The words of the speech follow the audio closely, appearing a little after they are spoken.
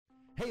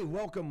Hey,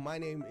 welcome. My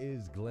name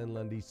is Glenn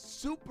Lundy.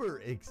 Super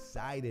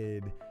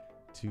excited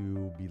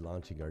to be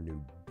launching our new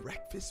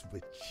Breakfast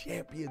with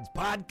Champions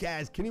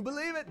podcast. Can you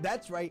believe it?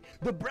 That's right.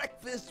 The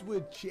Breakfast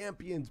with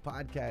Champions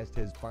podcast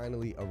has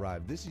finally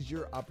arrived. This is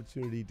your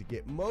opportunity to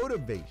get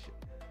motivation,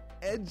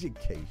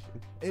 education,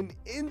 and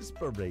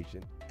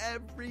inspiration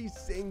every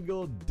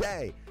single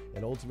day.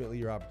 And ultimately,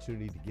 your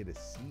opportunity to get a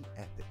seat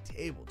at the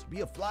table, to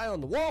be a fly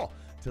on the wall,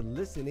 to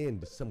listen in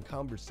to some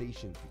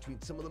conversations between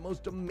some of the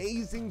most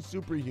amazing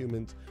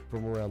superhumans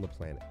from around the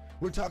planet.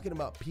 We're talking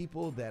about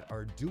people that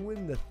are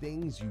doing the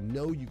things you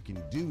know you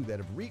can do, that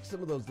have reached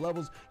some of those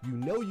levels you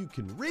know you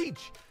can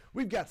reach.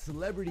 We've got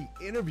celebrity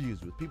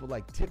interviews with people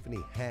like Tiffany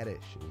Haddish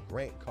and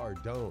Grant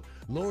Cardone,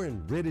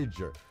 Lauren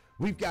Rittiger.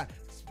 We've got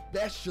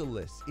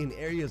specialists in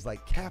areas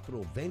like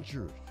capital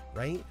ventures,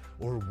 right?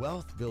 Or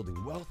wealth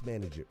building, wealth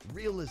management,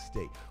 real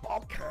estate,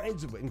 all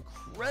kinds of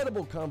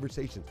incredible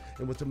conversations.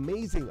 And what's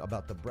amazing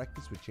about the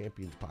Breakfast with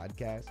Champions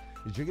podcast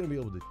is you're going to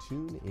be able to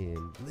tune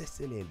in,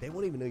 listen in. They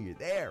won't even know you're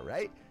there,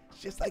 right? It's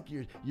just like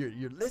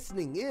you're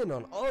listening in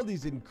on all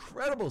these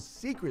incredible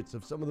secrets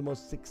of some of the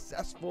most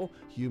successful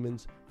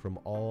humans from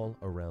all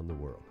around the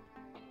world.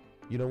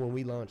 You know, when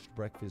we launched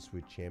Breakfast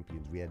with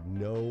Champions, we had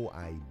no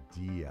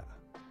idea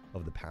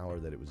of the power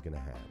that it was going to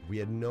have. We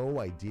had no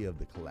idea of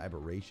the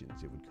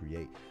collaborations it would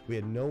create. We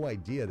had no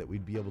idea that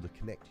we'd be able to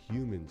connect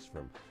humans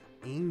from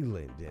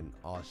England and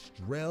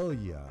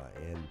Australia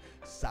and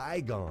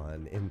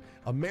Saigon and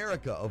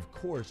America, of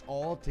course,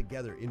 all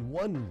together in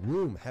one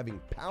room,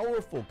 having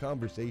powerful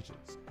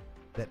conversations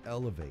that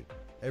elevate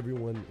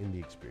everyone in the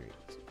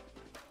experience.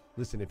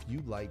 Listen, if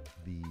you like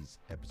these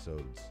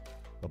episodes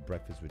of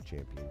Breakfast with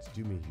Champions,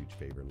 do me a huge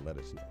favor and let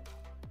us know.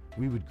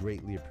 We would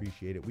greatly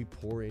appreciate it. We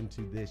pour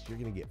into this. You're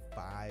going to get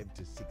 5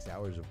 to 6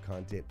 hours of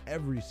content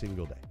every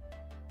single day,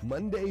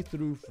 Monday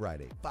through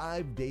Friday,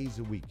 5 days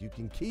a week. You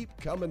can keep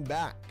coming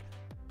back.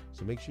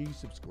 So make sure you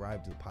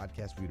subscribe to the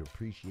podcast. We'd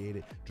appreciate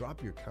it.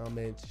 Drop your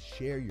comments,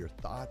 share your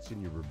thoughts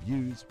and your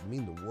reviews. It would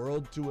mean the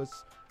world to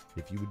us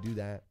if you would do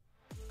that.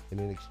 And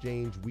in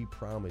exchange, we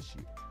promise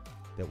you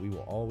that we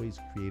will always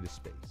create a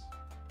space,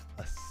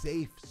 a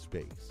safe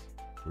space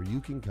where you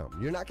can come.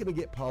 You're not going to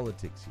get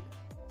politics here.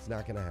 It's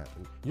not going to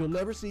happen. You'll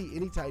never see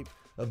any type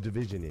of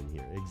division in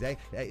here.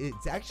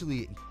 It's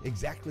actually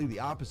exactly the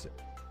opposite.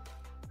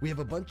 We have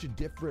a bunch of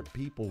different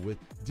people with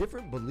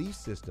different belief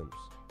systems,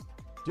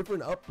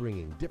 different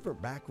upbringing, different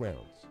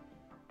backgrounds.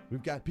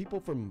 We've got people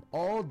from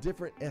all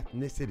different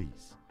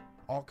ethnicities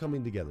all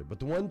coming together. But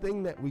the one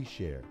thing that we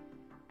share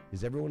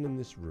is everyone in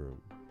this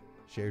room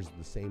shares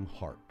the same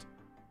heart.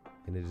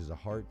 And it is a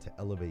heart to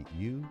elevate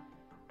you,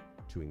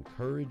 to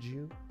encourage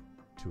you,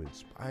 to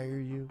inspire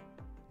you,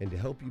 and to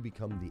help you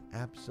become the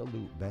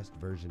absolute best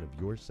version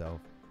of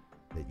yourself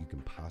that you can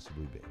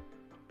possibly be.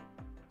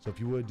 So if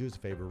you would, do us a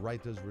favor,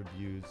 write those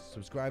reviews,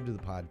 subscribe to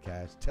the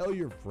podcast, tell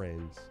your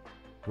friends.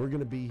 We're going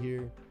to be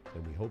here,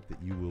 and we hope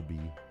that you will be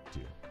too.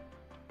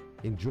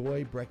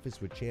 Enjoy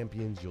Breakfast with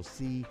Champions. You'll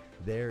see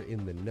there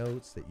in the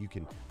notes that you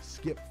can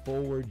skip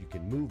forward, you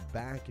can move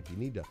back. If you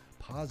need to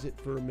pause it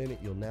for a minute,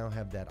 you'll now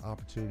have that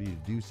opportunity to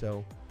do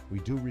so. We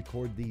do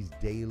record these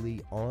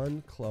daily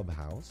on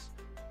Clubhouse.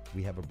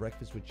 We have a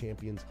Breakfast with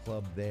Champions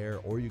club there,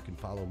 or you can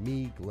follow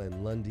me,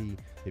 Glenn Lundy,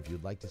 if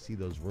you'd like to see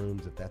those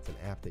rooms. If that's an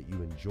app that you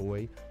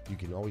enjoy, you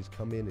can always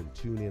come in and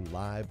tune in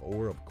live,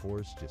 or of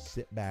course, just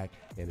sit back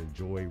and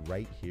enjoy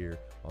right here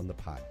on the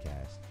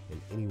podcast and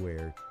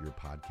anywhere your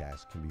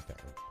podcast can be found.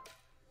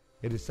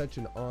 It is such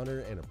an honor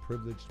and a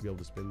privilege to be able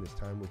to spend this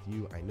time with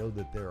you. I know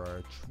that there are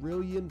a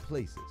trillion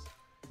places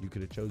you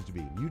could have chose to be,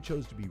 and you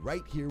chose to be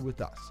right here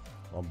with us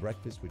on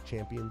Breakfast with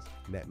Champions,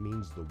 and that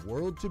means the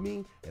world to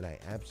me, and I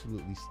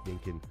absolutely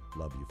stinking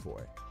love you for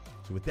it.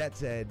 So with that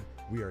said,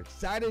 we are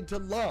excited to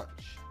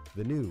launch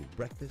the new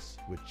Breakfast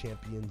with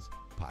Champions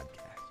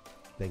podcast.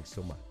 Thanks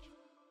so much.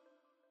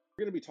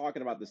 We're going to be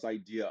talking about this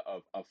idea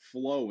of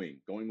flowing,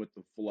 going with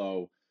the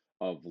flow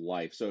of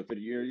life. So if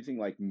you're anything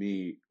like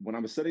me, when I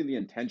was setting the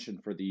intention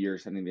for the year,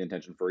 setting the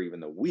intention for even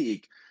the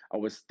week, I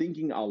was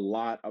thinking a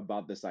lot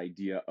about this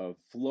idea of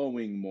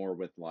flowing more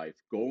with life,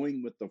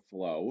 going with the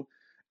flow.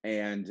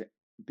 And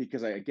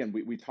because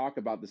we talk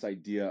about this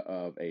idea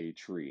of a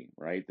tree,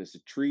 right? This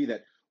tree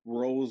that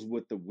rolls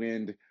with the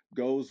wind,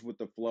 goes with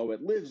the flow.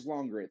 It lives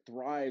longer. It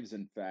thrives,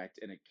 in fact,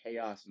 in a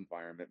chaos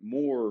environment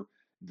more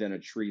than a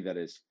tree that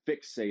is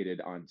fixated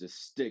on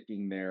just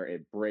sticking there.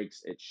 It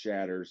breaks, it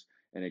shatters,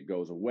 and it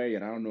goes away.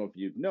 And I don't know if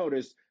you've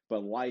noticed,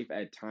 but life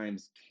at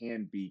times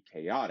can be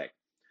chaotic.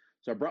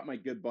 So I brought my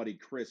good buddy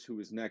Chris, who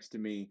is next to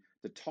me,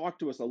 to talk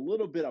to us a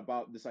little bit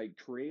about this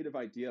creative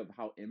idea of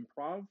how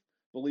improv,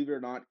 believe it or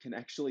not, can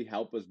actually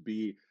help us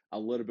be a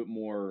little bit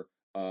more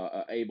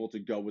able to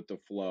go with the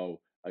flow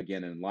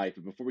again in life.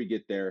 But before we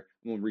get there,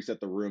 I'm going to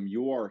reset the room.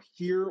 You are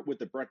here with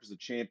the Breakfast of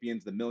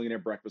Champions, the Millionaire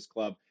Breakfast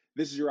Club.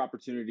 This is your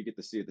opportunity to get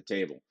the seat at the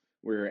table.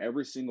 We're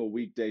every single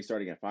weekday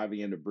starting at 5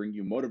 a.m. to bring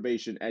you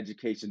motivation,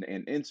 education,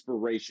 and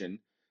inspiration,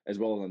 as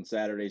well as on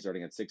Saturdays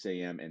starting at 6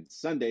 a.m. and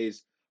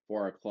Sundays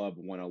for our Club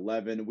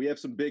 111. We have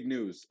some big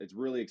news. It's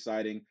really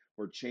exciting.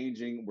 we're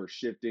changing, we're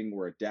shifting,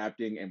 we're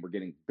adapting, and we're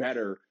getting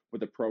better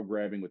with the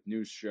programming, with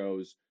new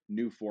shows,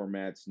 new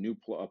formats, new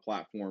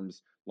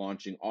platforms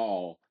launching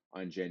all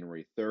on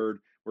January 3rd.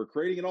 We're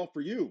creating it all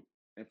for you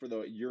and for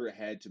the year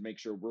ahead to make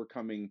sure we're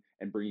coming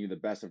and bringing you the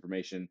best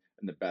information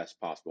in the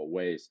best possible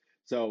ways.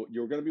 So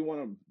you're going to be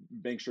want to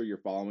make sure you're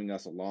following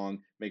us along.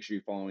 Make sure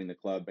you're following the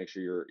club. Make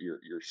sure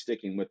you're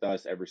sticking with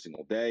us every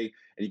single day.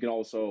 And you can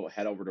also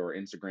head over to our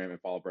Instagram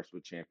and follow Breakfast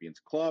with Champions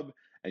Club,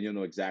 and you'll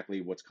know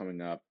exactly what's coming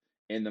up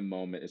in the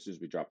moment as soon as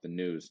we drop the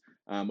news.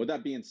 With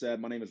that being said,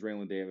 my name is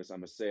Raylan Davis.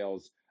 I'm a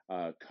sales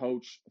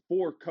coach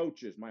for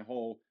coaches. My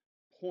whole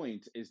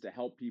point is to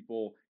help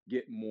people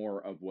get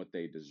more of what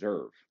they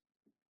deserve.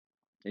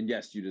 And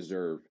yes, you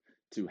deserve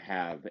to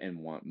have and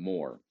want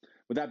more.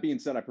 With that being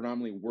said, I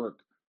predominantly work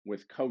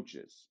with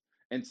coaches.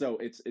 And so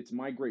it's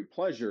my great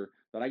pleasure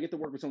that I get to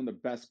work with some of the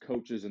best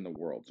coaches in the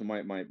world. So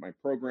my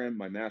program,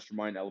 my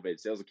mastermind, Elevated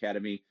Sales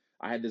Academy,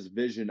 I had this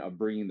vision of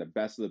bringing the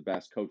best of the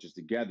best coaches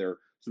together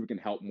so we can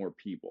help more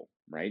people,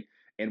 right?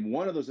 And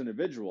one of those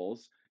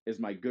individuals is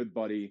my good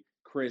buddy,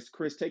 Chris.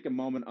 Chris, take a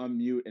moment,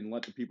 unmute, and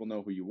let the people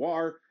know who you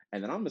are.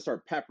 And then I'm going to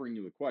start peppering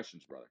you with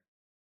questions, brother.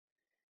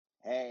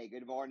 Hey,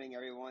 good morning,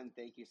 everyone.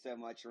 Thank you so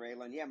much,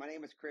 Raylan. Yeah, my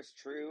name is Chris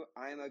True.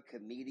 I'm a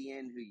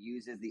comedian who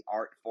uses the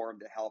art form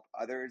to help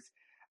others.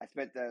 I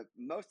spent the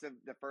most of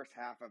the first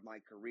half of my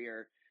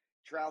career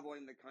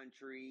traveling the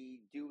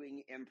country,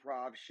 doing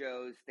improv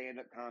shows,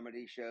 stand-up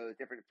comedy shows,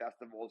 different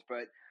festivals.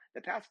 But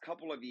the past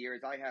couple of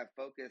years, I have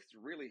focused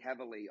really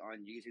heavily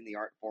on using the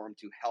art form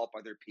to help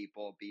other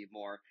people be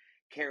more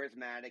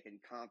charismatic and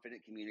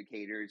confident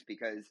communicators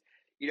because,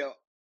 you know,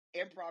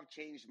 improv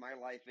changed my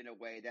life in a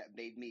way that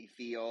made me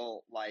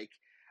feel like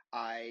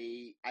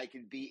I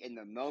can be in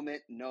the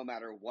moment no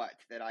matter what,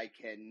 that I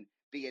can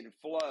be in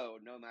flow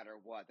no matter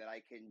what, that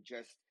I can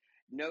just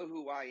know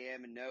who I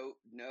am and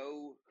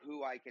know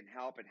who I can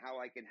help and how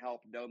I can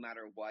help no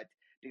matter what.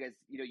 Because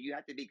you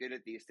have to be good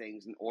at these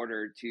things in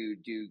order to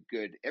do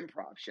good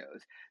improv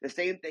shows. The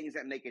same things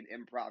that make an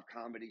improv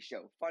comedy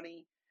show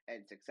funny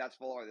and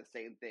successful are the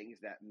same things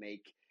that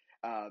make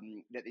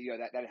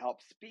that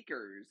helps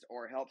speakers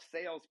or helps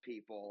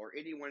salespeople or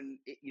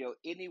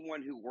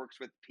anyone who works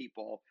with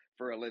people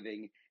for a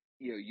living.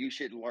 You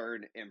should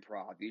learn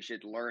improv. You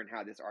should learn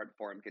how this art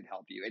form can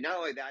help you. And not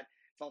only that,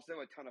 it's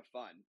also a ton of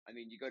fun. I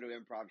mean, you go to an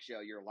improv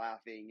show, you're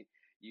laughing,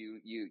 you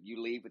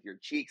leave with your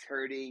cheeks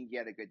hurting, you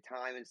had a good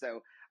time. And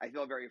so I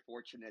feel very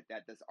fortunate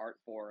that this art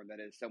form that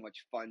is so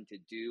much fun to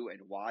do and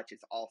watch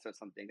is also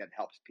something that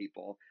helps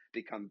people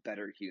become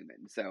better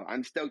humans. So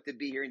I'm stoked to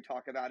be here and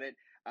talk about it.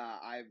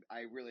 I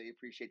really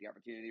appreciate the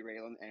opportunity,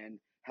 Raylan, and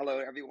hello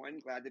everyone.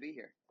 Glad to be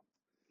here.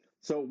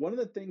 So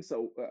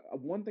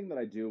one thing that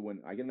I do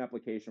when I get an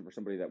application for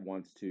somebody that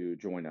wants to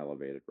join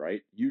Elevated,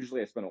 right?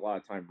 Usually I spend a lot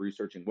of time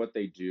researching what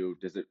they do.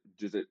 Does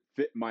it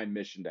fit my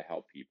mission to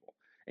help people?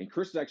 And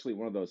Chris is actually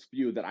one of those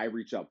few that I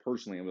reached out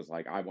personally and was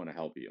like, I want to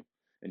help you.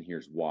 And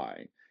here's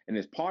why. And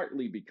it's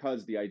partly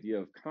because the idea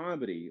of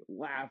comedy,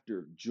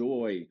 laughter,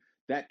 joy,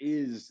 that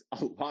is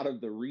a lot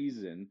of the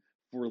reason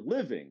for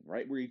living,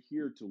 right? We're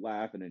here to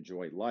laugh and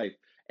enjoy life.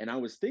 And I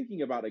was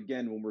thinking about,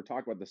 again, when we're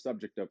talking about the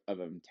subject of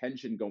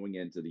intention going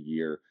into the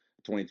year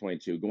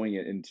 2022, going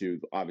into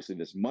obviously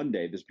this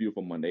Monday, this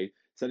beautiful Monday,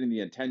 setting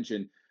the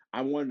intention.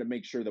 I wanted to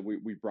make sure that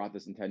we brought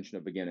this intention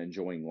of, again,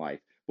 enjoying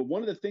life. But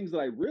one of the things that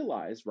I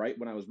realized, right,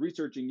 when I was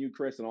researching you,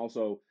 Chris, and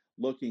also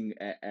looking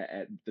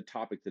at the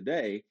topic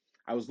today,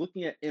 I was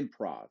looking at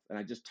improv and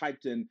I just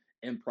typed in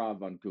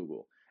improv on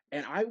Google.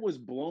 And I was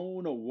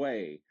blown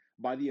away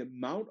by the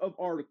amount of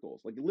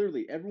articles. Like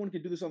literally, everyone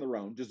can do this on their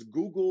own. Just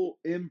Google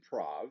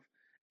improv,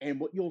 and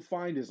what you'll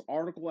find is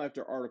article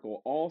after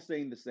article all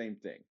saying the same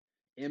thing.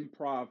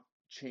 Improv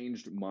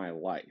changed my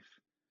life.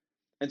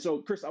 And so,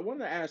 Chris, I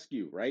wanted to ask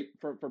you, right,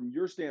 from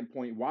your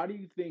standpoint, why do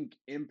you think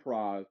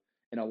improv,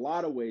 in a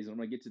lot of ways, and I'm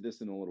going to get to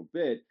this in a little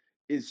bit,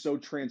 is so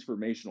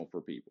transformational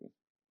for people?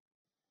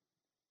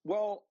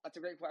 Well, that's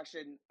a great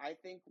question. I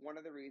think one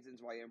of the reasons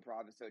why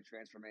improv is so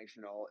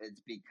transformational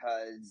is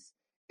because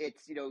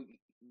it's,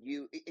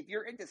 if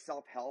you're into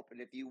self-help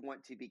and if you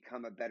want to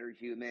become a better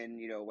human,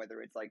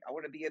 whether it's like, I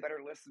want to be a better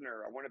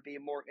listener, I want to be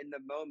more in the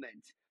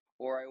moment,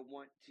 or I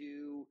want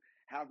to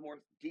have more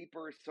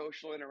deeper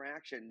social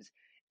interactions,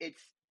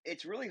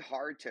 it's really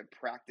hard to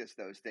practice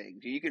those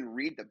things. You can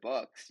read the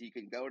books, you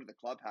can go to the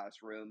clubhouse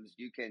rooms,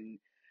 you can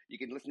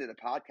listen to the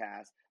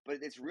podcast, but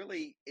it's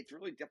really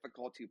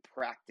difficult to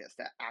practice,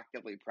 to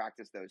actively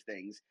practice those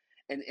things.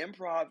 And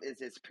improv is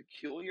this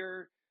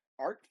peculiar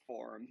art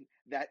form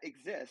that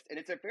exists, and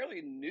it's a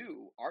fairly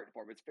new art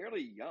form. It's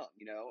fairly young,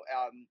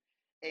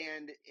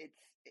 and it's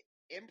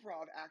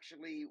improv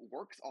actually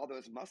works all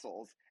those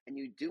muscles, and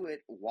you do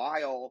it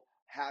while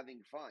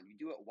having fun. You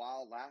do it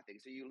while laughing.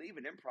 So you leave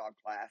an improv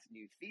class and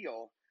you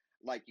feel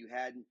like you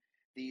had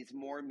these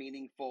more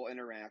meaningful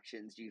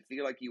interactions. You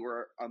feel like you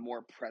were a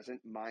more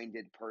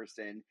present-minded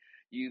person.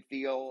 You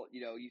feel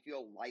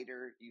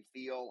lighter. You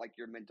feel like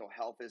your mental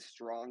health is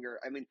stronger.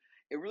 I mean,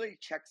 it really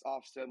checks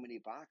off so many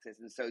boxes.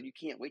 And so you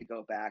can't wait to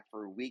go back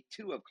for week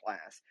 2 of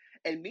class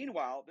And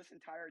meanwhile, this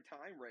entire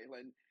time,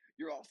 Raylan,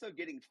 you're also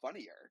getting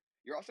funnier.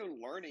 You're also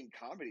learning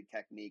comedy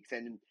techniques,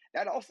 and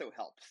that also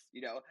helps.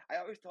 I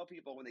always tell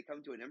people when they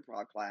come to an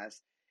improv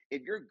class,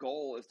 if your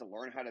goal is to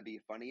learn how to be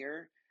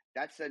funnier,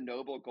 that's a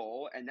noble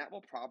goal, and that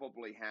will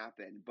probably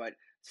happen. But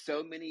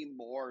so many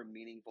more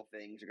meaningful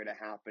things are going to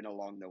happen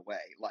along the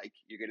way. Like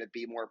you're going to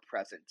be more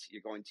present,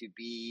 you're going to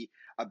be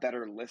a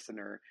better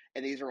listener,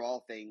 and these are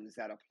all things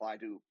that apply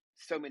to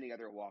so many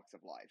other walks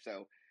of life.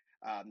 So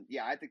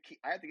yeah, I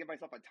have to give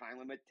myself a time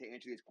limit to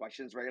answer these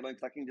questions, Raylan,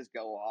 because I can just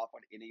go off on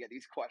any of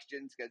these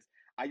questions because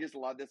I just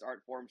love this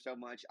art form so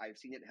much. I've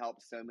seen it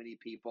help so many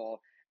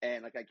people,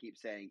 and like I keep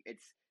saying,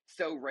 it's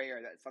so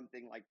rare that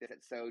something like this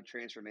that's so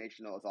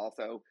transformational is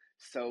also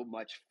so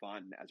much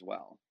fun as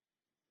well.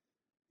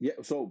 Yeah.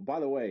 So, by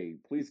the way,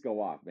 please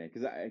go off, man.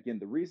 Because again,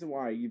 the reason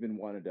why I even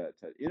wanted to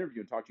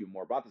interview and talk to you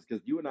more about this,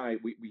 because you and I,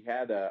 we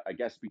had a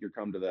guest speaker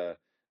come to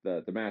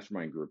the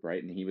mastermind group,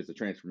 right? And he was a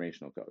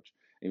transformational coach.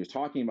 And he was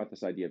talking about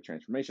this idea of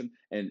transformation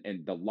and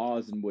the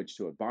laws in which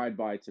to abide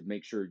by to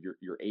make sure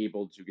you're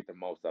able to get the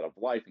most out of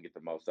life and get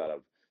the most out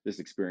of this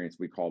experience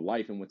we call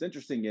life. And what's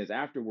interesting is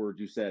afterwards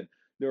you said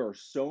there are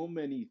so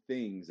many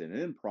things in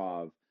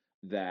improv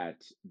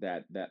that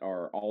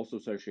are also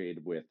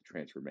associated with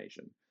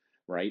transformation,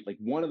 right? Like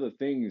one of the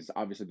things,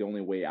 obviously, the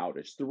only way out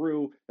is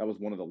through. That was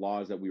one of the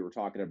laws that we were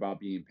talking about,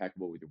 being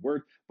impeccable with your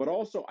word. But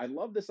also, I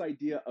love this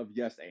idea of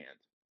yes and.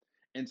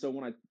 And so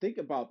when I think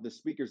about the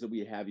speakers that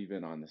we have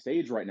even on the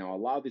stage right now, a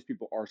lot of these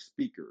people are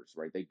speakers,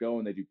 right? They go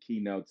and they do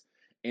keynotes.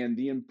 And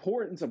the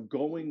importance of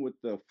going with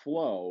the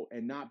flow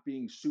and not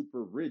being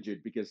super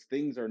rigid because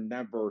things are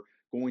never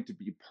going to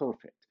be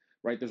perfect,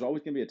 right? There's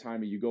always going to be a time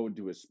when you go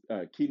into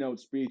a keynote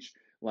speech,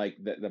 like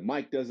the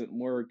mic doesn't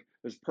work.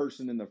 There's a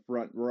person in the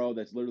front row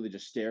that's literally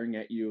just staring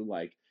at you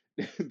like,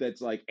 that's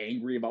like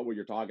angry about what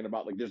you're talking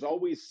about. Like there's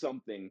always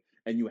something,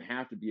 and you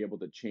have to be able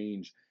to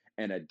change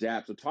and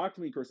adapt. So talk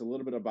to me, Chris, a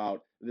little bit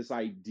about this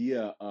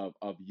idea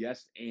of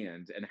yes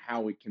and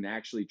how it can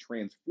actually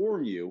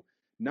transform you,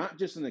 not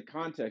just in the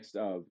context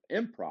of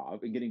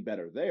improv and getting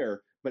better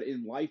there, but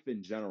in life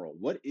in general.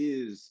 What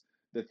is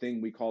the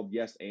thing we call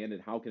yes and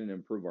how can it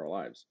improve our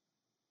lives?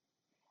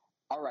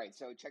 All right,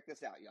 so check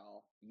this out,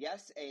 y'all.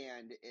 Yes,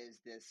 and is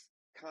this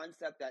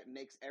concept that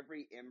makes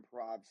every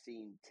improv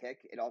scene tick.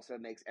 It also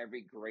makes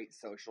every great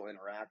social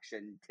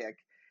interaction tick.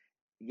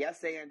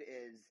 Yes and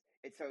is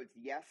it's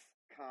yes,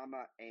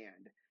 comma,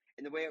 and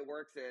the way it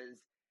works is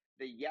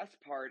the yes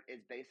part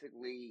is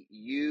basically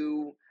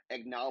you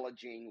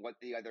acknowledging what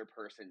the other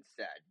person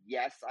said.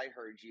 Yes, I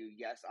heard you.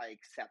 Yes, I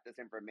accept this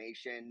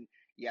information.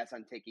 Yes,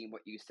 I'm taking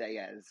what you say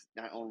as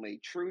not only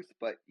truth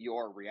but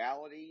your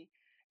reality.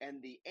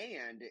 And the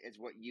and is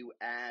what you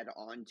add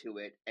onto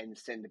it and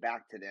send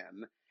back to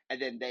them,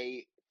 and then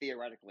they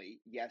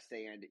theoretically yes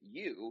and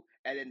you,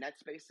 and then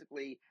that's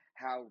basically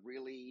how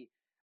really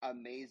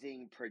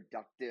amazing,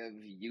 productive,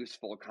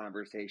 useful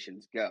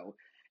conversations go.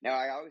 Now,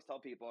 I always tell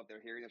people if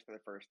they're hearing this for the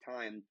first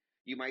time,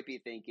 you might be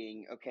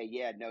thinking, okay,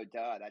 yeah, no,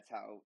 duh, that's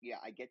how, yeah,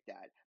 I get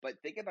that.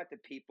 But think about the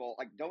people,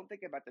 like, don't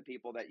think about the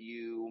people that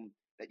you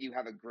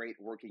have a great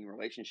working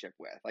relationship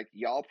with. Like,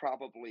 y'all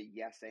probably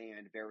yes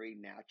and very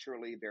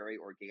naturally, very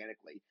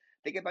organically.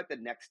 Think about the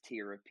next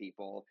tier of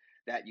people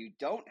that you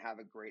don't have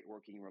a great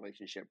working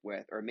relationship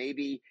with, or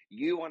maybe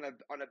you on a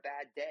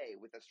bad day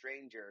with a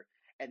stranger,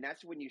 and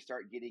that's when you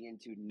start getting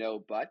into no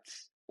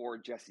buts or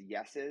just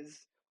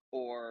yeses,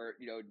 or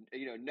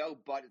no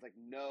but is like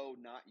no,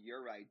 not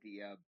your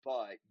idea,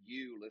 but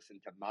you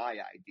listen to my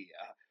idea.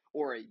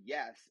 Or a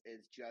yes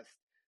is just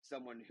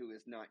someone who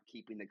is not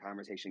keeping the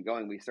conversation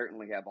going. We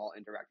certainly have all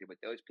interacted with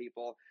those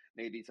people.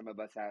 Maybe some of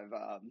us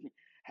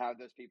have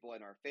those people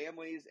in our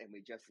families, and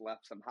we just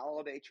left some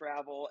holiday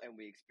travel and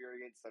we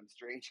experienced some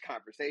strange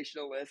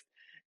conversationalist.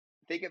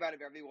 Think about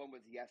if everyone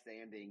was yes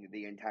anding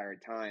the entire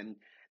time.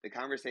 The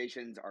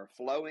conversations are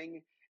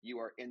flowing. You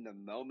are in the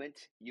moment.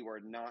 You are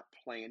not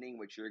planning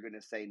what you're going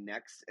to say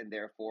next and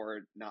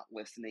therefore not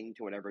listening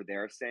to whatever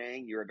they're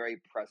saying. You're very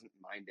present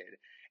minded.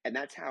 And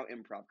that's how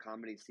improv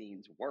comedy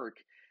scenes work.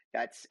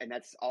 That's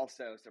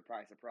also,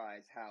 surprise,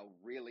 surprise, how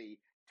really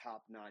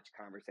top notch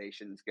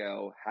conversations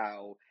go,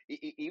 how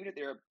even if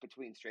they're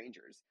between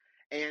strangers.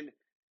 And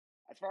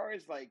as far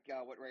as like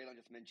what Raylan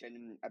just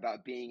mentioned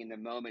about being in the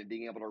moment,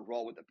 being able to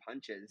roll with the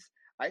punches,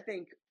 I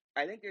think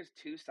I think there's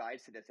two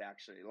sides to this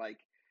actually. Like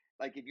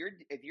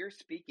if you're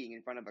speaking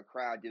in front of a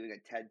crowd doing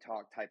a TED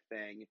Talk type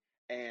thing,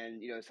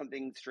 and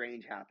something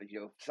strange happens,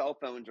 cell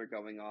phones are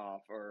going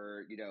off,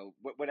 or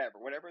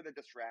whatever the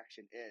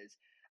distraction is.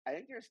 I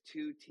think there's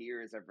two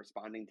tiers of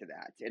responding to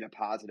that in a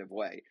positive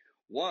way.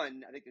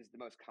 One, I think, is the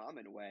most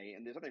common way,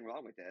 and there's nothing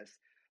wrong with this,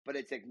 but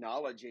it's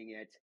acknowledging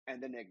it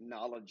and then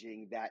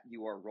acknowledging that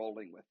you are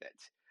rolling with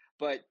it.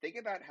 But think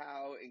about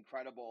how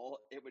incredible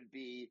it would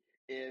be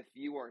if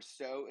you are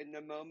so in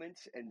the moment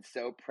and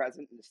so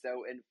present and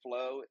so in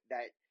flow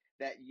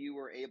that you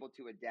were able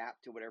to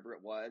adapt to whatever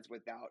it was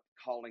without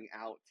calling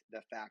out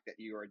the fact that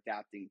you are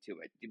adapting to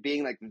it,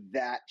 being like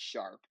that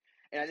sharp.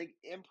 And I think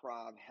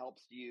improv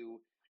helps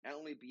you not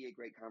only be a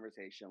great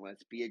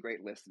conversationalist, be a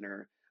great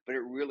listener, but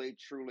it really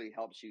truly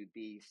helps you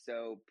be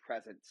so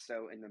present,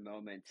 so in the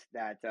moment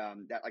that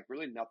that like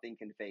really nothing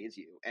can phase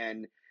you.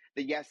 And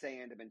the yes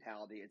and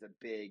mentality is a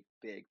big,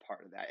 big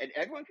part of that. And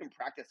everyone can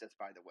practice this,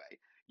 by the way.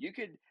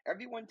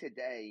 Everyone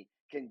today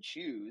can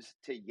choose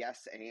to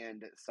yes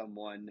and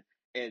someone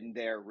in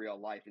their real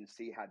life and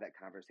see how that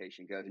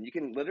conversation goes. And you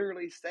can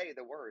literally say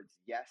the words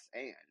yes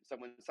and.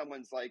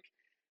 Someone's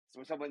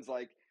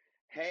like,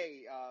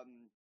 hey,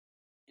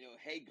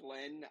 hey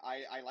Glenn,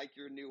 I like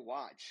your new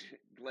watch.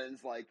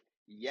 Glenn's like,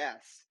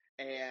 yes.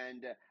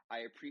 And I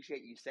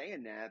appreciate you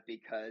saying that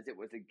because it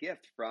was a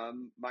gift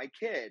from my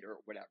kid or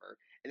whatever.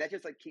 And that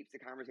just like keeps the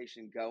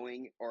conversation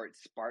going, or it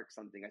sparks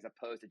something as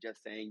opposed to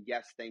just saying,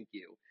 yes, thank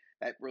you.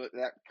 That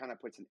kind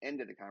of puts an end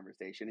to the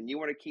conversation, and you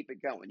want to keep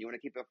it going. You want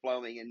to keep it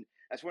flowing. And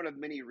that's one of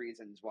many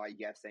reasons why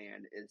yes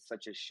and is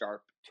such a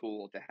sharp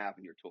tool to have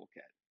in your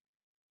toolkit.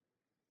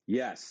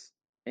 Yes.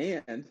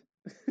 And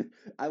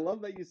I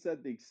love that you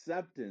said the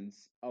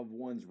acceptance of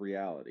one's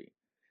reality.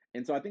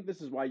 And so I think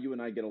this is why you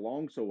and I get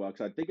along so well,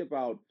 because I think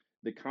about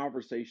the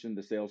conversation,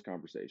 the sales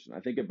conversation.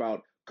 I think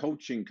about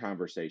coaching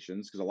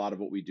conversations, because a lot of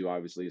what we do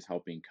obviously is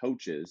helping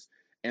coaches.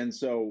 And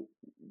so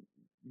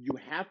you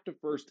have to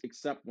first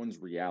accept one's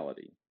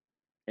reality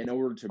in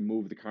order to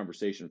move the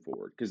conversation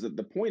forward. Because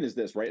the point is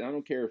this, right? And I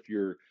don't care if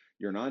you're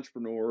an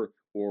entrepreneur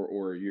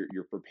or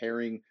you're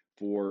preparing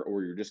for,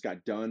 or you just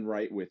got done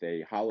right with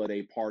a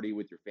holiday party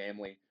with your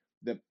family.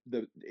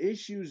 The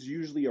issues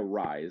usually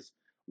arise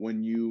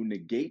when you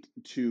negate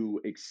to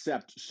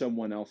accept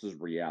someone else's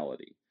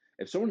reality.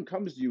 If someone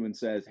comes to you and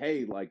says,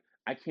 "Hey, like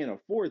I can't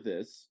afford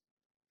this,"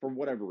 for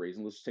whatever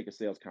reason, let's just take a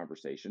sales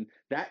conversation.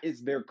 That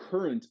is their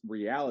current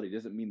reality.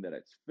 Doesn't mean that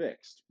it's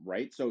fixed,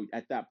 right? So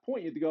at that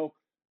point, you have to go,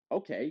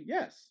 okay,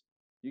 yes,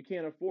 you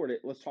can't afford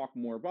it. Let's talk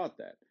more about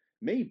that.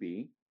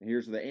 Maybe,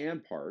 here's the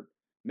and part,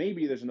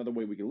 maybe there's another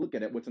way we can look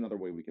at it. What's another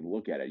way we can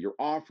look at it? You're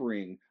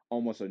offering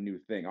almost a new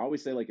thing. I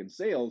always say, like in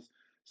sales,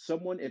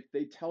 someone, if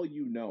they tell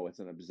you no, it's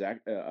an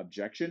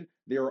objection,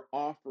 they're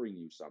offering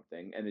you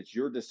something, and it's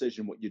your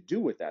decision what you do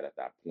with that at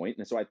that point.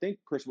 And so I think,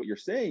 Chris, what you're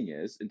saying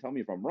is, and tell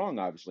me if I'm wrong,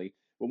 obviously,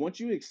 but once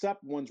you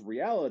accept one's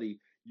reality,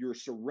 you're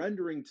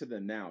surrendering to the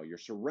now. You're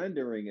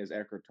surrendering, as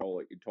Eckhart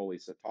Tolle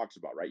talks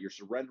about, right? You're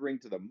surrendering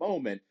to the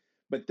moment.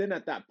 But then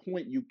at that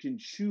point, you can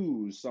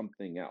choose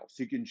something else.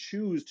 You can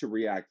choose to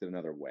react in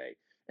another way.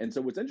 And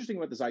so what's interesting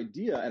about this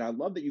idea, and I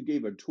love that you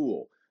gave a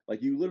tool,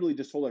 like you literally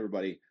just told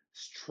everybody,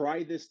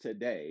 try this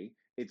today.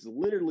 It's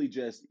literally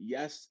just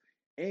yes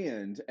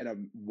and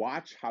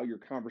watch how your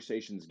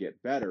conversations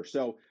get better.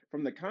 So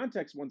from the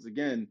context, once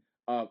again,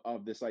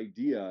 of this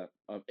idea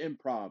of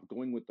improv,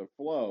 going with the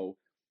flow,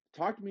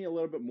 talk to me a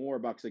little bit more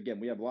about, because again,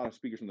 we have a lot of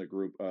speakers in the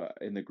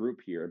group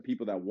here, and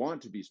people that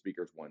want to be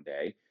speakers one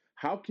day.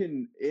 How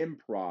can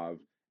improv,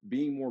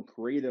 being more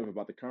creative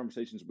about the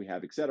conversations we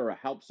have, et cetera,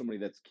 help somebody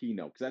that's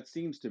keynote? Because that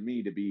seems to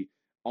me to be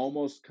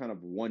almost kind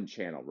of one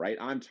channel, right?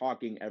 I'm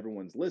talking,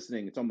 everyone's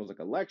listening. It's almost like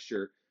a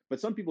lecture,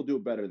 but some people do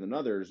it better than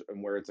others,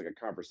 and where it's like a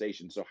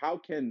conversation. So how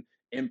can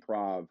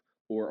improv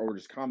or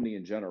just comedy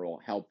in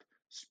general help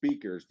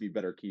speakers be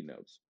better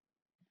keynotes?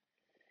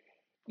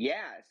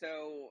 Yeah,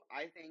 so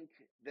I think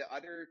the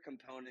other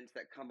components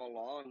that come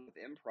along with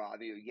improv,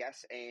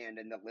 yes, and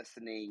the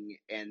listening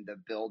and the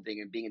building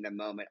and being in the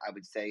moment, I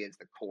would say is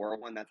the core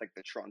one. That's like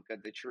the trunk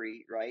of the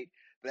tree, right?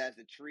 But as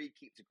the tree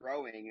keeps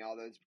growing and all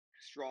those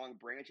strong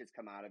branches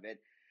come out of it,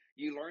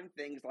 you learn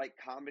things like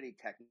comedy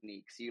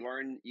techniques. You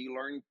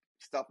learn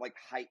stuff like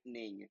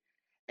heightening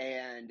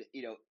and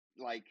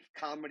like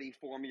comedy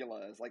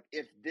formulas. Like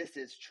if this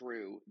is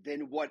true,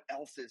 then what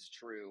else is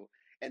true?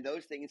 And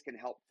those things can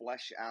help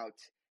flesh out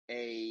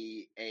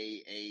a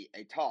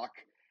talk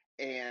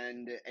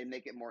and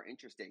make it more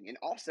interesting. And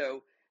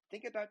also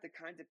think about the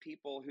kinds of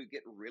people who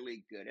get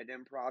really good at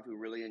improv, who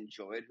really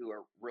enjoy it, who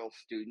are real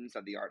students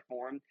of the art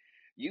form.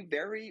 You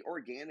very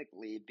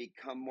organically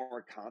become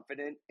more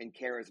confident and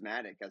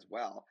charismatic as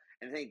well.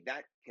 And I think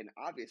that can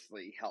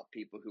obviously help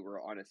people who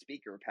are on a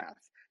speaker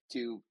path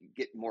to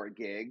get more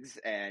gigs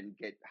and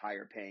get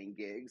higher paying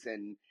gigs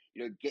and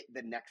get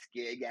the next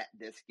gig at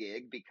this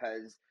gig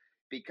because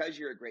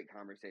you're a great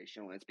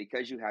conversationalist,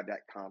 because you have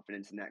that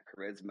confidence and that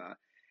charisma.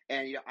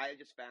 And I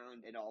just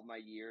found in all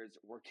my years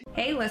working.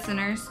 Hey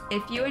listeners,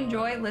 if you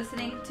enjoy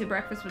listening to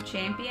Breakfast with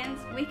Champions,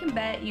 we can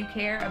bet you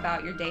care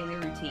about your daily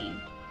routine.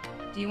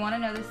 Do you want to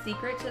know the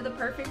secret to the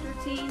perfect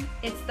routine?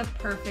 It's the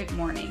perfect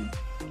morning.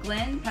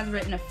 Glenn has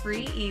written a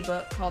free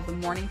ebook called The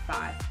Morning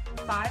 5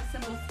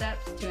 Simple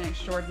Steps to an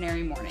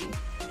Extraordinary Morning.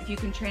 If you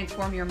can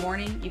transform your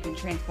morning, you can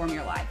transform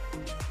your life.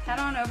 Head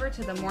on over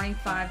to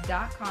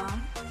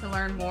themorning5.com to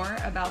learn more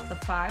about the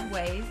 5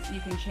 ways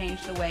you can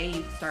change the way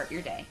you start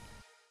your day.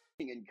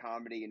 In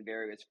comedy in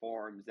various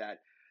forms,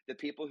 that the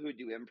people who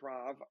do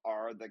improv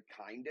are the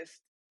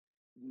kindest,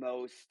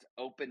 most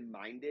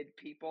open-minded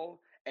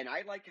people, and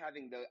I like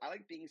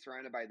being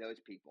surrounded by those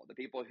people, the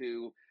people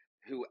who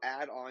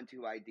add on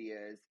to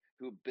ideas,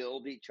 who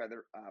build each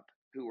other up,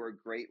 who are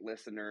great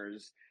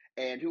listeners,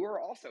 and who are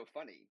also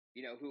funny,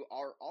 who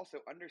are also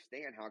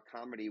understand how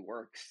comedy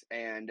works.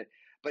 And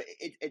but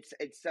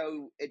it's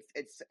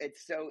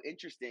so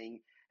interesting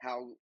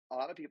how a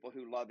lot of people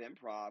who love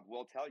improv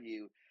will tell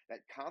you that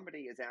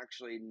comedy is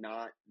actually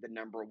not the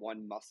number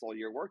one muscle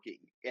you're working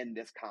in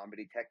this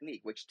comedy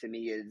technique, which to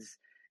me is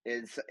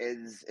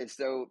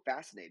so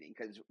fascinating,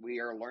 because we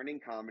are learning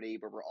comedy,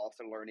 but we're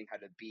also learning how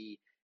to be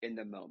in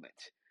the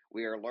moment.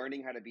 We are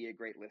learning how to be a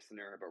great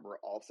listener, but we're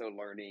also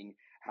learning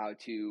how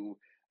to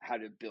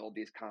build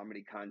these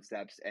comedy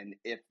concepts, and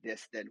if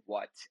this then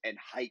what, and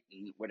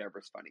heighten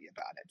whatever's funny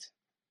about it.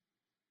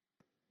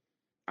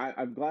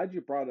 I'm glad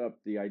you brought up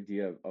the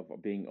idea of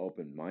being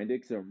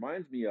open-minded, because it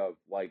reminds me of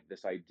like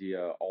this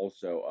idea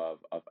also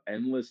of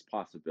endless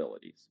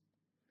possibilities.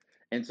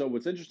 And so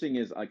what's interesting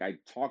is like I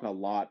talk a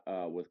lot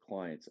with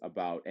clients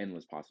about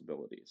endless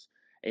possibilities,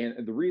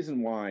 and the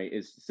reason why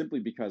is simply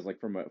because like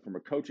from a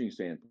coaching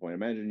standpoint,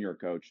 imagine you're a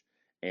coach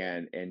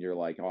and you're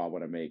like, oh, I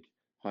want to make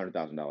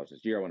 $100,000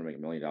 this year, I want to make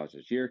 $1 million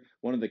this year.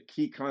 One of the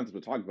key concepts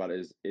we're talking about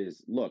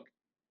is look,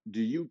 do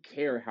you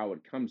care how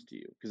it comes to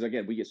you? Because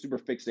again, we get super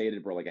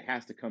fixated. We're like, it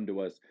has to come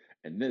to us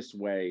in this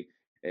way.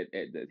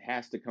 It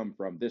has to come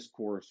from this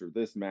course or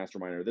this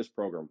mastermind or this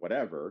program,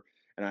 whatever.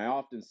 And I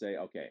often say,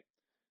 okay,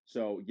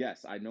 so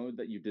yes, I know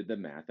that you did the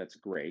math. That's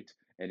great.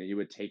 And it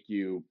would take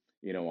you,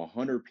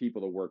 100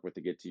 people to work with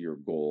to get to your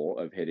goal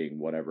of hitting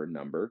whatever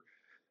number.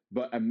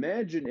 But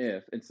imagine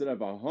if instead of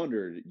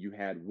 100, you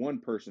had one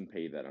person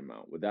pay that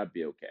amount. Would that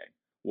be okay?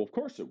 Well, of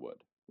course it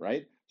would,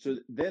 right? So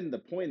then the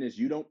point is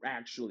you don't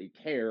actually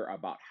care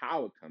about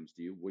how it comes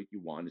to you. What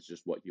you want is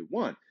just what you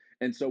want.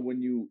 And so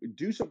when you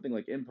do something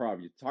like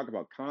improv, you talk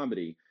about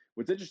comedy.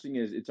 What's interesting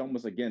is it's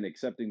almost again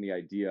accepting the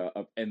idea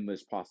of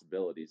endless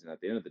possibilities. And at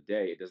the end of the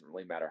day, it doesn't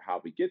really matter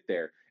how we get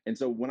there. And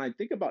so when I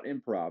think about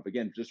improv,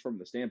 again, just from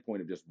the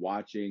standpoint of just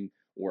watching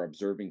or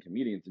observing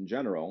comedians in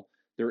general,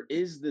 there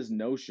is this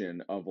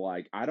notion of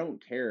like, I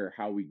don't care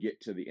how we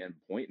get to the end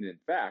point. And in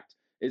fact,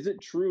 is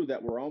it true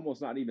that we're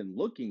almost not even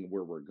looking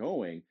where we're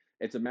going?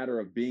 It's a matter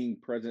of being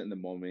present in the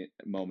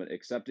moment,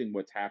 accepting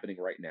what's happening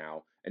right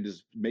now, and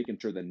just making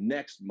sure the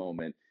next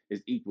moment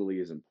is equally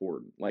as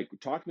important. Like,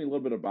 talk to me a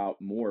little bit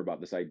more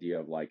about this idea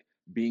of like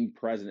being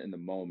present in the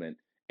moment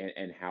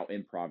and how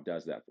improv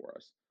does that for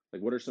us.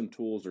 Like, what are some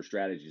tools or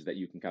strategies that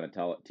you can kind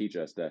of teach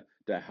us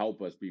to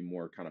help us be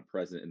more kind of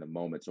present in the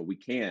moment so we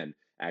can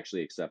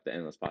actually accept the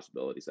endless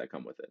possibilities that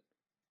come with it?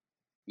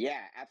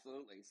 Yeah,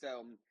 absolutely.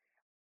 So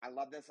I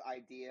love this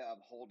idea of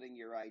holding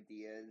your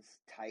ideas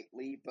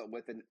tightly, but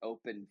with an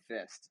open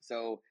fist.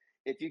 So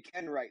if you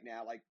can right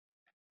now, like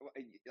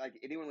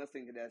anyone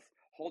listening to this,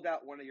 hold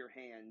out one of your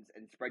hands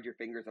and spread your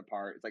fingers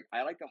apart. It's like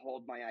I like to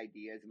hold my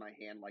ideas in my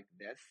hand like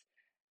this.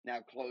 Now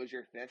close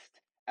your fist,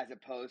 as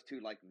opposed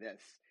to like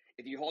this.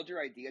 If you hold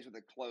your ideas with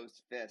a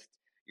closed fist,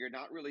 you're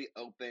not really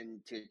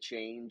open to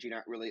change. You're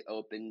not really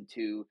open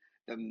to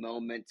the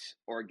moment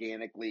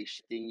organically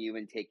shifting you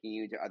and taking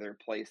you to other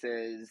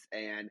places.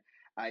 And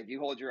if you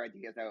hold your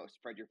ideas out,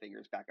 spread your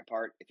fingers back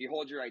apart. If you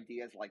hold your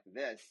ideas like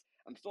this,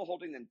 I'm still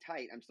holding them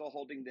tight. I'm still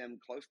holding them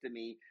close to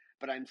me,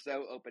 but I'm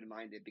so open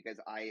minded because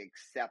I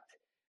accept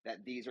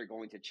that these are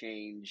going to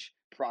change,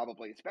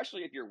 probably,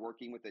 especially if you're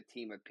working with a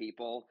team of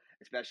people,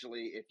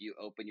 especially if you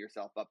open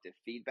yourself up to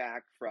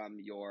feedback from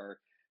your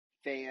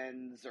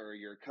fans or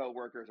your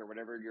coworkers or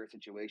whatever your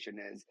situation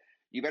is.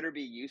 You better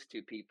be used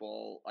to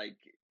people like,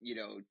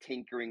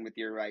 tinkering with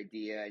your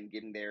idea and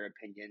giving their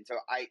opinion. So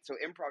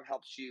improv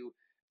helps you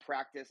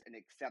practice and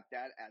accept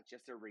that as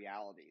just a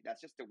reality.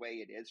 That's just the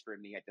way it is for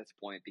me at this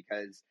point,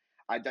 because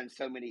I've done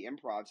so many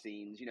improv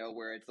scenes,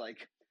 where it's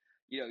like,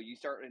 you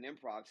start an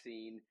improv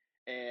scene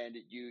and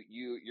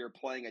you're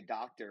playing a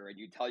doctor and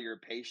you tell your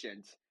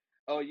patient,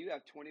 "Oh, you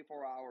have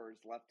 24 hours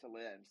left to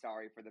live.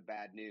 Sorry for the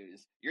bad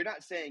news." You're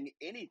not saying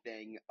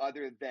anything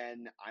other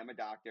than, "I'm a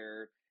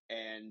doctor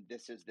and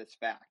this is this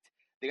fact."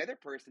 The other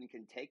person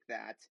can take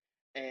that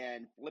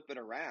and flip it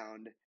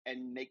around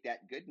and make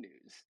that good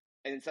news.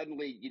 And then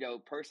suddenly,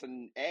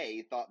 person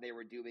A thought they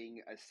were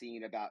doing a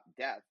scene about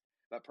death,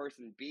 but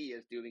person B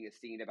is doing a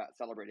scene about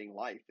celebrating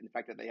life and the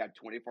fact that they have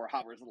 24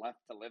 hours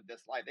left to live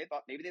this life. They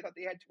thought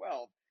they had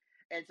 12.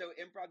 And so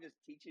improv just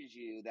teaches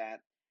you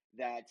that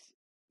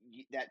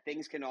that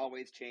things can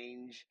always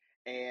change,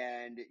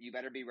 and you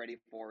better be ready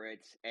for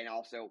it. And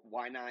also,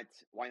 why not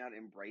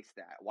embrace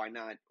that? Why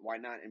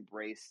not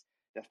embrace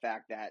the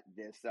fact that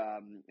this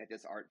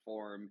art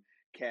form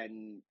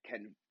can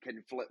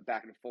flip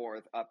back and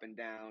forth, up and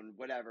down,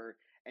 whatever,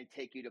 and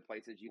take you to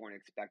places you weren't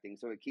expecting.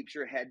 So it keeps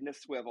your head in a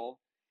swivel.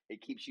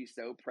 It keeps you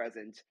so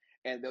present.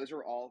 And those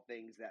are all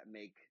things that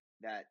make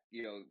that,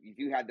 if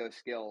you had those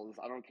skills,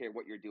 I don't care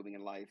what you're doing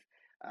in life,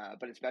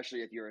 but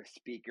especially if you're a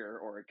speaker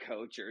or a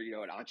coach or,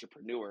 an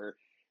entrepreneur,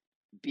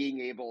 being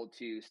able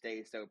to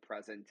stay so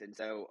present and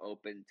so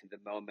open to the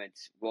moment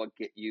will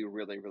get you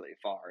really, really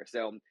far.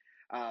 So,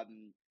 I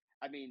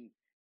mean,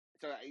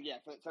 yeah,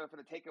 so for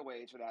the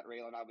takeaways for that,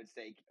 Raylan, I would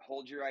say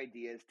hold your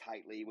ideas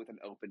tightly with an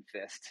open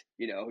fist.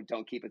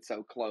 Don't keep it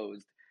so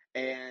closed,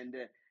 and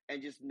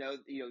and just know,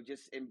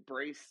 just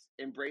embrace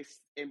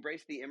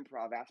the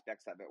improv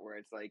aspects of it, where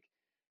it's like,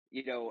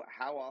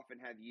 how often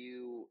have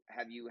you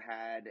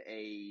had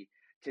a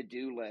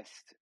to-do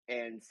list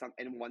and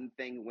one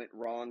thing went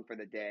wrong for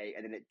the day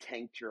and then it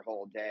tanked your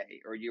whole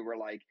day, or you were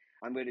like,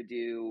 I'm going to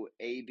do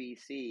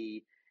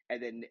ABC,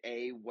 and then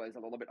A was a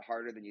little bit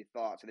harder than you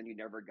thought, so then you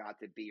never got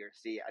to B or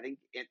C. I think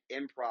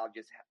improv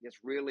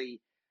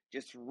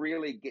just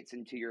really gets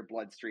into your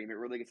bloodstream. It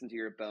really gets into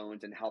your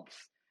bones and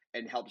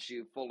helps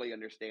you fully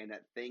understand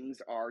that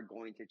things are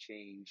going to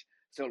change.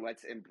 So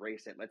let's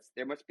embrace it.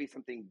 There must be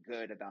something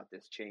good about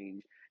this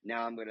change.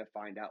 Now I'm going to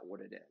find out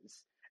what it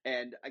is.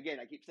 And again,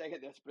 I keep saying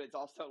this, but it's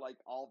also like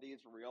all these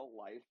real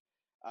life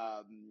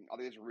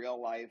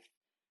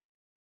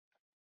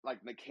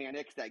like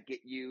mechanics that get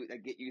you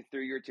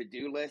through your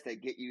to-do list,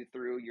 that get you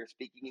through your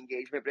speaking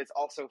engagement. But it's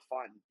also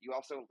fun. You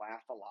also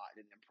laugh a lot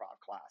in an improv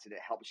class, and it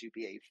helps you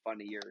be a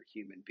funnier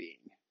human being.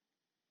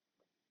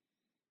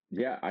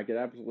 Yeah, I could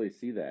absolutely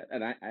see that.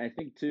 And I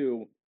think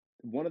too,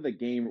 one of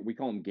the we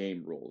call them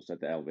game rules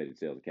at the Elevated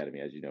Sales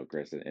Academy, as you know,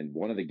 Chris. And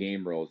one of the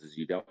game rules is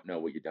you don't know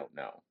what you don't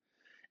know.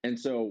 And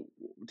so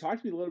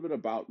talk to me a little bit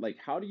about like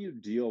how do you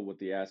deal with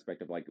the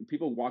aspect of like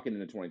people walking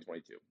into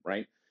 2022,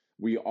 right?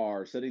 We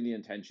are setting the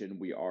intention,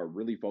 we are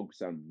really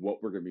focused on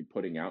what we're going to be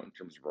putting out in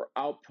terms of our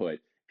output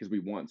because we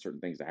want certain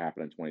things to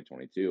happen in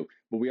 2022,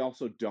 but we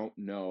also don't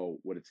know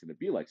what it's going to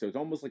be like. So it's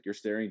almost like you're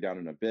staring down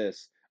an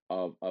abyss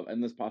of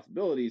endless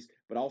possibilities,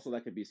 but also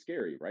that could be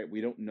scary, right?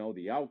 We don't know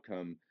the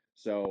outcome.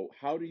 So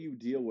how do you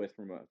deal with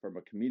from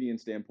a comedian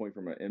standpoint,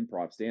 from an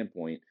improv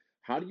standpoint,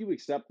 how do you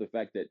accept the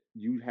fact that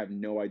you have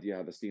no idea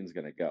how the scene's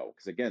going to go?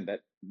 Because again,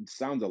 that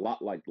sounds a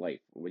lot like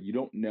life. You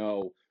don't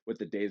know what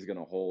the day is going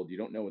to hold. You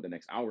don't know what the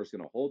next hour is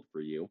going to hold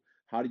for you.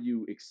 How do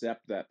you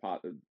accept that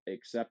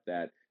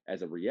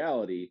as a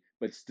reality,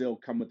 but still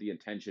come with the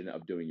intention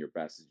of doing your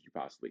best as you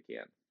possibly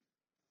can?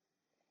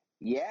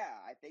 Yeah,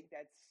 I think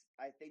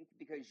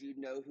because you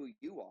know who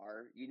you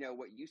are, you know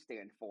what you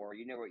stand for,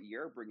 you know what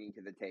you're bringing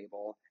to the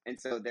table. And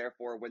so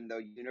therefore when the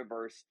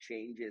universe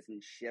changes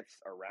and shifts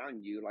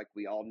around you, like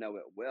we all know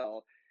it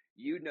will,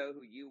 you know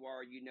who you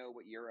are, you know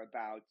what you're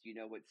about, you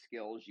know what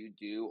skills you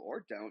do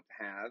or don't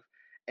have.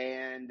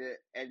 And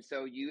and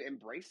so you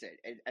embrace it,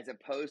 as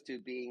opposed to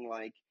being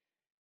like,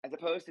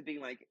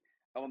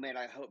 oh man,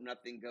 I hope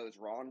nothing goes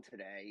wrong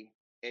today.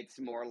 It's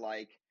more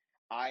like,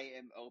 I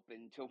am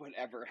open to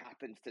whatever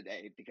happens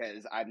today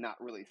because I'm not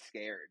really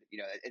scared.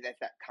 And that's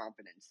that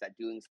confidence that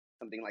doing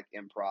something like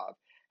improv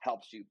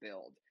helps you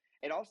build.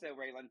 And also,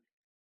 Raylan,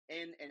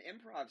 in an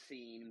improv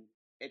scene,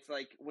 it's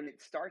like when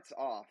it starts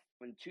off,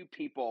 when two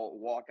people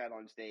walk out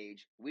on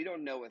stage, we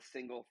don't know a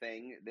single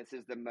thing. This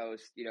is the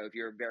most, if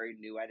you're very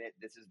new at it,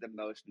 this is the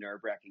most nerve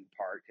wracking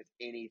part because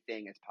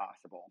anything is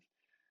possible.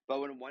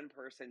 But when one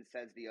person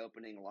says the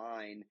opening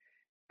line,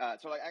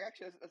 so like,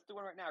 let's do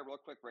one right now, real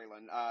quick,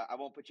 Raylan. I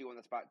won't put you on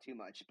the spot too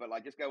much, but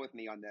like, just go with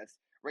me on this,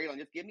 Raylan.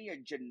 Just give me a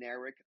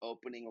generic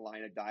opening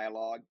line of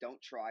dialogue.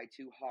 Don't try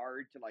too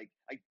hard to like.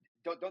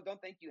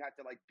 Don't think you have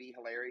to like be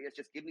hilarious.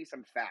 Just give me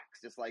some facts.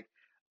 Just like,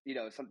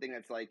 something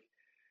that's like,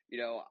 you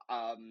know,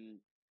 um,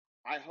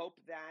 I hope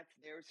that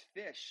there's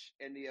fish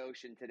in the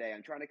ocean today.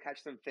 I'm trying to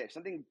catch some fish.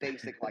 Something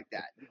basic like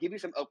that. Give me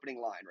some opening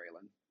line,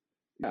 Raylan.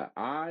 Yeah,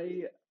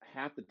 I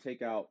have to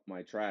take out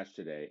my trash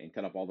today and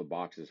cut up all the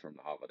boxes from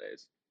the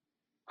holidays.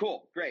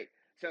 Cool, great.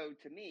 So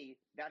to me,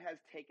 that has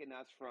taken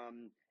us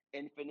from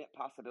infinite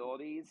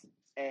possibilities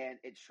and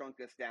it shrunk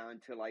us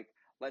down to like,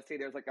 let's say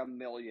there's like a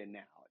million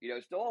now.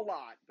 Still a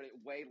lot, but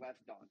way less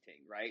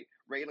daunting, right?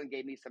 Raylan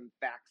gave me some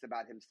facts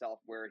about himself,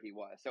 where he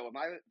was. So if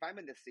I'm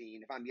in the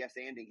scene, if I'm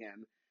yes-anding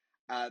him,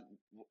 uh,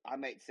 I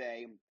might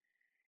say,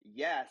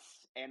 yes,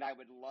 and I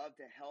would love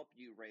to help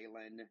you,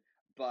 Raylan,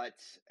 but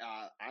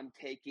I'm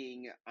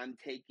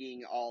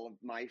taking all of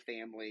my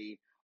family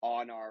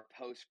on our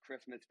post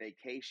Christmas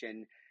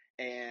vacation,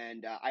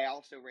 and I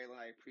also, Raylan,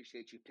 I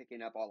appreciate you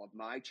picking up all of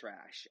my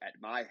trash at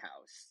my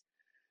house.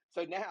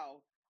 So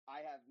now I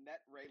have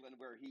met Raylan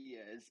where he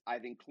is.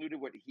 I've included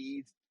what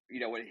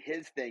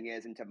his thing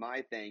is into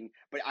my thing,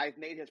 but I've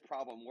made his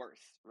problem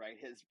worse, right?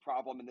 His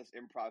problem in this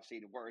improv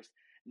scene worse.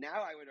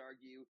 Now I would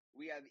argue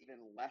we have even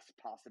less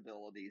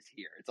possibilities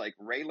here. It's like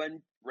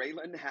Raylan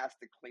has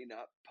to clean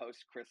up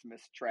post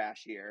Christmas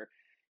trash here.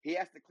 He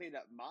has to clean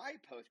up my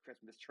post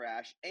Christmas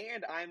trash,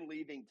 and I'm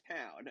leaving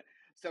town.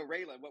 So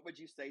Raylan, what would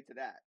you say to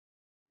that?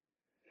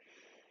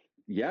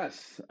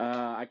 Yes,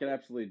 I could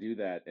absolutely do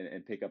that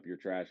and pick up your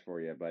trash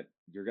for you, but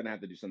you're going to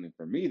have to do something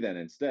for me then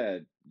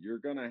instead. You're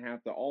going to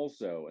have to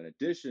also, in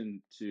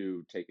addition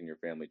to taking your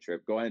family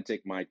trip, go ahead and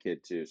take my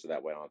kid too, so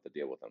that way I don't have to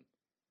deal with them.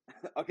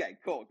 Okay,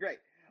 cool, great,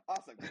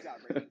 awesome, good job,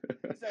 Raylan.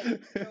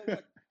 So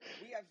look,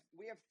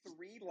 we have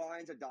three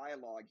lines of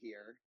dialogue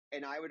here,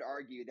 and I would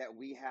argue that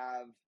we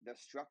have the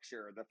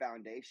structure, the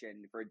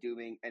foundation for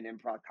doing an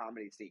improv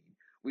comedy scene.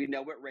 We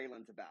know what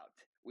Raylan's about.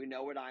 We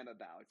know what I'm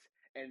about,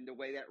 and the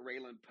way that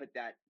Raylan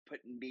put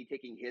me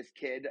taking his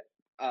kid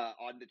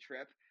on the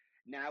trip.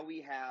 Now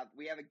we have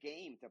a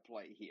game to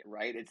play here,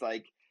 right? It's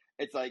like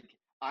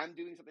I'm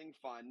doing something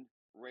fun.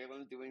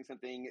 Raylan's doing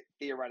something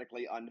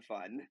theoretically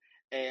unfun,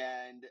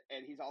 and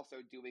he's also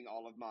doing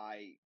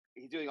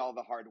he's doing all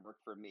the hard work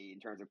for me in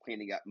terms of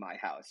cleaning up my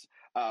house.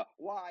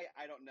 Why?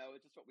 I don't know.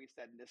 It's just what we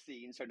said in the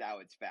scene, so now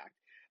it's fact.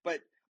 But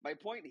my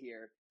point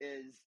here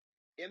is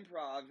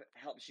improv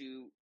helps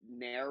you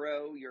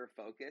narrow your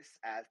focus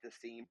as the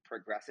scene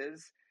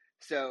progresses.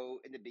 So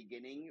in the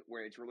beginning,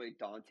 where it's really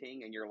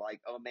daunting and you're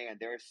like, oh man,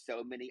 there are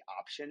so many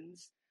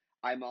options,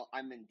 I'm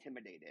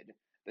intimidated.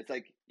 But it's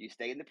like you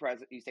stay in the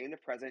present, you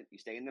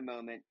stay in the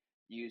moment,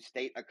 you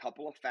state a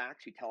couple of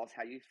facts, you tell us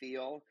how you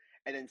feel,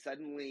 and then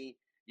suddenly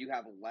you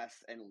have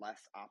less and less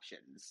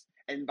options.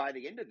 And by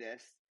the end of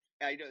this,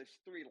 I know it's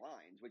 3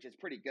 lines, which is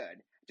pretty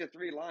good. To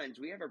 3 lines,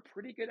 we have a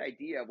pretty good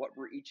idea of what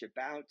we're each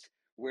about,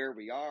 where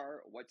we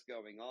are, what's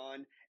going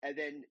on, and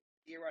then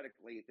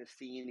theoretically the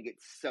scene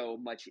gets so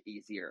much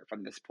easier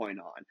from this point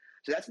on.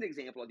 So that's an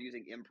example of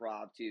using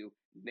improv to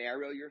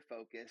narrow your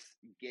focus,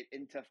 get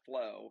into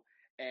flow,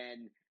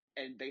 and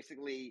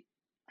basically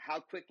how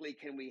quickly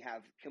can we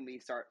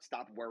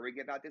stop worrying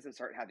about this and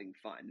start having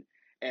fun.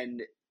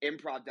 And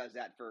improv does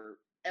that for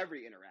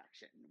every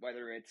interaction,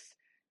 whether it's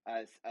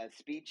a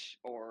speech,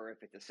 or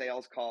if it's a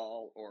sales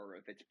call, or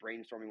if it's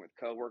brainstorming with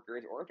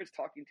coworkers, or if it's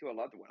talking to a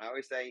loved one. I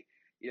always say,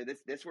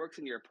 this works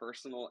in your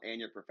personal and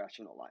your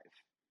professional life.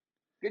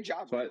 Good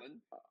job, So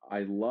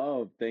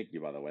Raylan. thank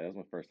you, by the way. That was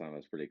my first time. That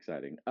was pretty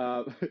exciting.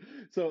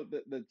 So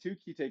the 2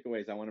 key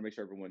takeaways I want to make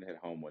sure everyone hit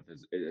home with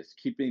is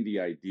keeping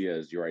your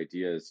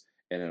ideas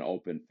in an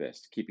open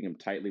fist, keeping them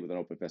tightly with an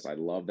open fist. I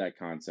love that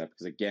concept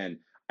because, again,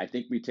 I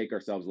think we take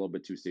ourselves a little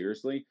bit too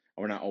seriously,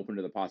 and we're not open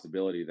to the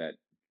possibility that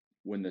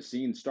when the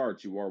scene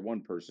starts, you are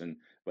one person,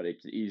 but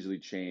it can easily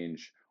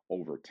change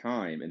over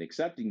time. And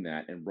accepting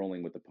that and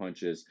rolling with the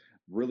punches.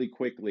 Really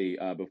quickly,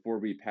 before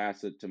we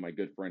pass it to my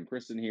good friend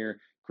Kristen here,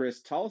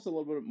 Chris, tell us a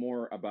little bit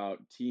more about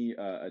Team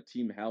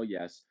Hell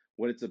Yes,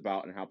 what it's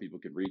about, and how people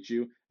can reach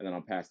you, and then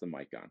I'll pass the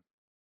mic on.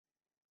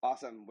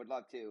 Awesome. Would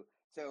love to.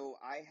 So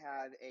I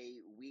have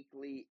a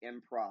weekly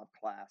improv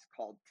class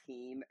called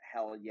Team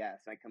Hell Yes.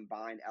 I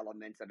combine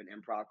elements of an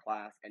improv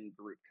class and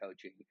group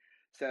coaching.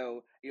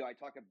 So, I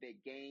talk a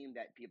big game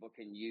that people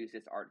can use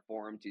this art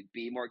form to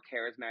be more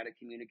charismatic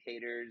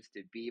communicators,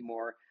 to be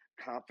more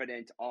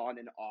confident on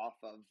and off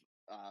of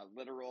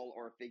literal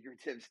or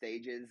figurative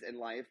stages in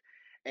life.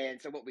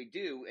 And so what we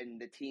do in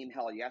the Team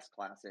Hell Yes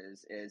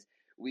classes is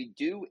we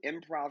do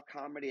improv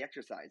comedy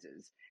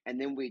exercises,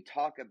 and then we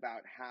talk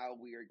about how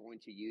we are going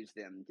to use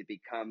them to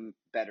become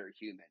better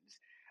humans.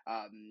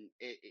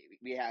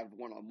 We have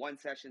one-on-one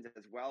sessions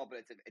as well,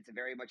 but it's a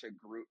very much a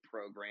group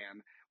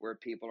program where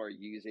people are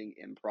using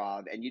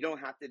improv, and you don't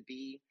have to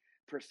be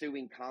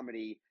pursuing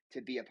comedy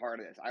to be a part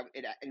of this.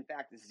 In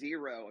fact,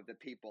 0 of the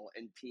people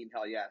in Team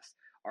Hell Yes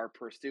are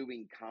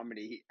pursuing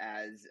comedy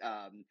as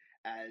a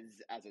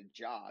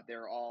job.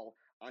 They're all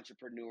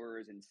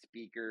entrepreneurs and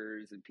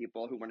speakers and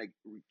people who want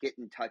to get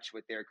in touch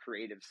with their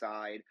creative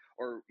side,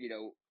 or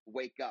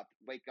wake up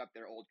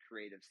their old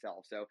creative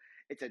self. So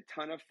it's a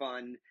ton of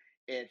fun.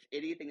 If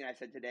anything that I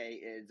said today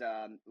is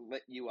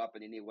lit you up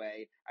in any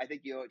way, I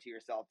think you owe it to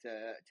yourself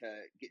to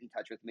get in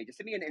touch with me. Just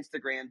send me an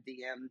Instagram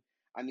DM.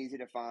 I'm easy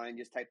to find.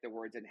 Just type the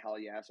words in Hell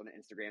Yes on an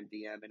Instagram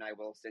DM, and I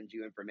will send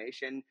you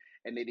information,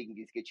 and maybe can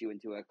just get you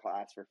into a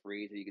class for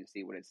free so you can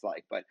see what it's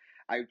like. But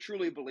I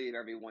truly believe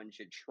everyone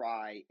should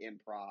try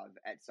improv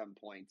at some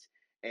point.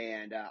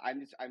 And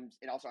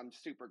I'm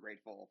super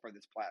grateful for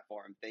this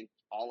platform. Thank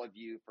all of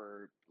you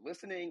for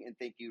listening, and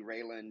thank you,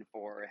 Raylan,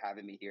 for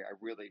having me here. I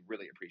really,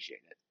 really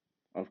appreciate it.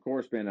 Of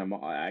course, Ben.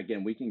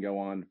 Again, we can go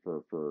on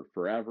for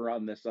forever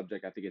on this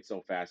subject. I think it's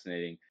so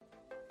fascinating.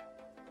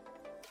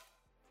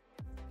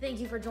 Thank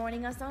you for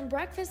joining us on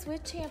Breakfast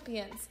with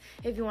Champions.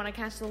 If you want to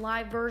catch the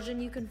live version,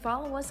 you can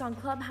follow us on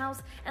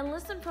Clubhouse and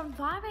listen from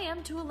 5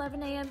 a.m. to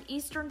 11 a.m.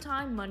 Eastern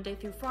Time, Monday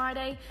through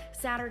Friday,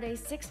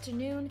 Saturdays 6 to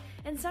noon,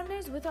 and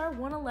Sundays with our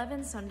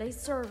 1:11 Sunday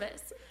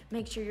service.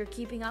 Make sure you're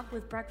keeping up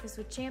with Breakfast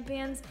with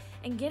Champions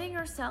and getting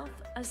yourself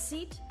a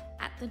seat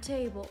at the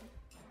table.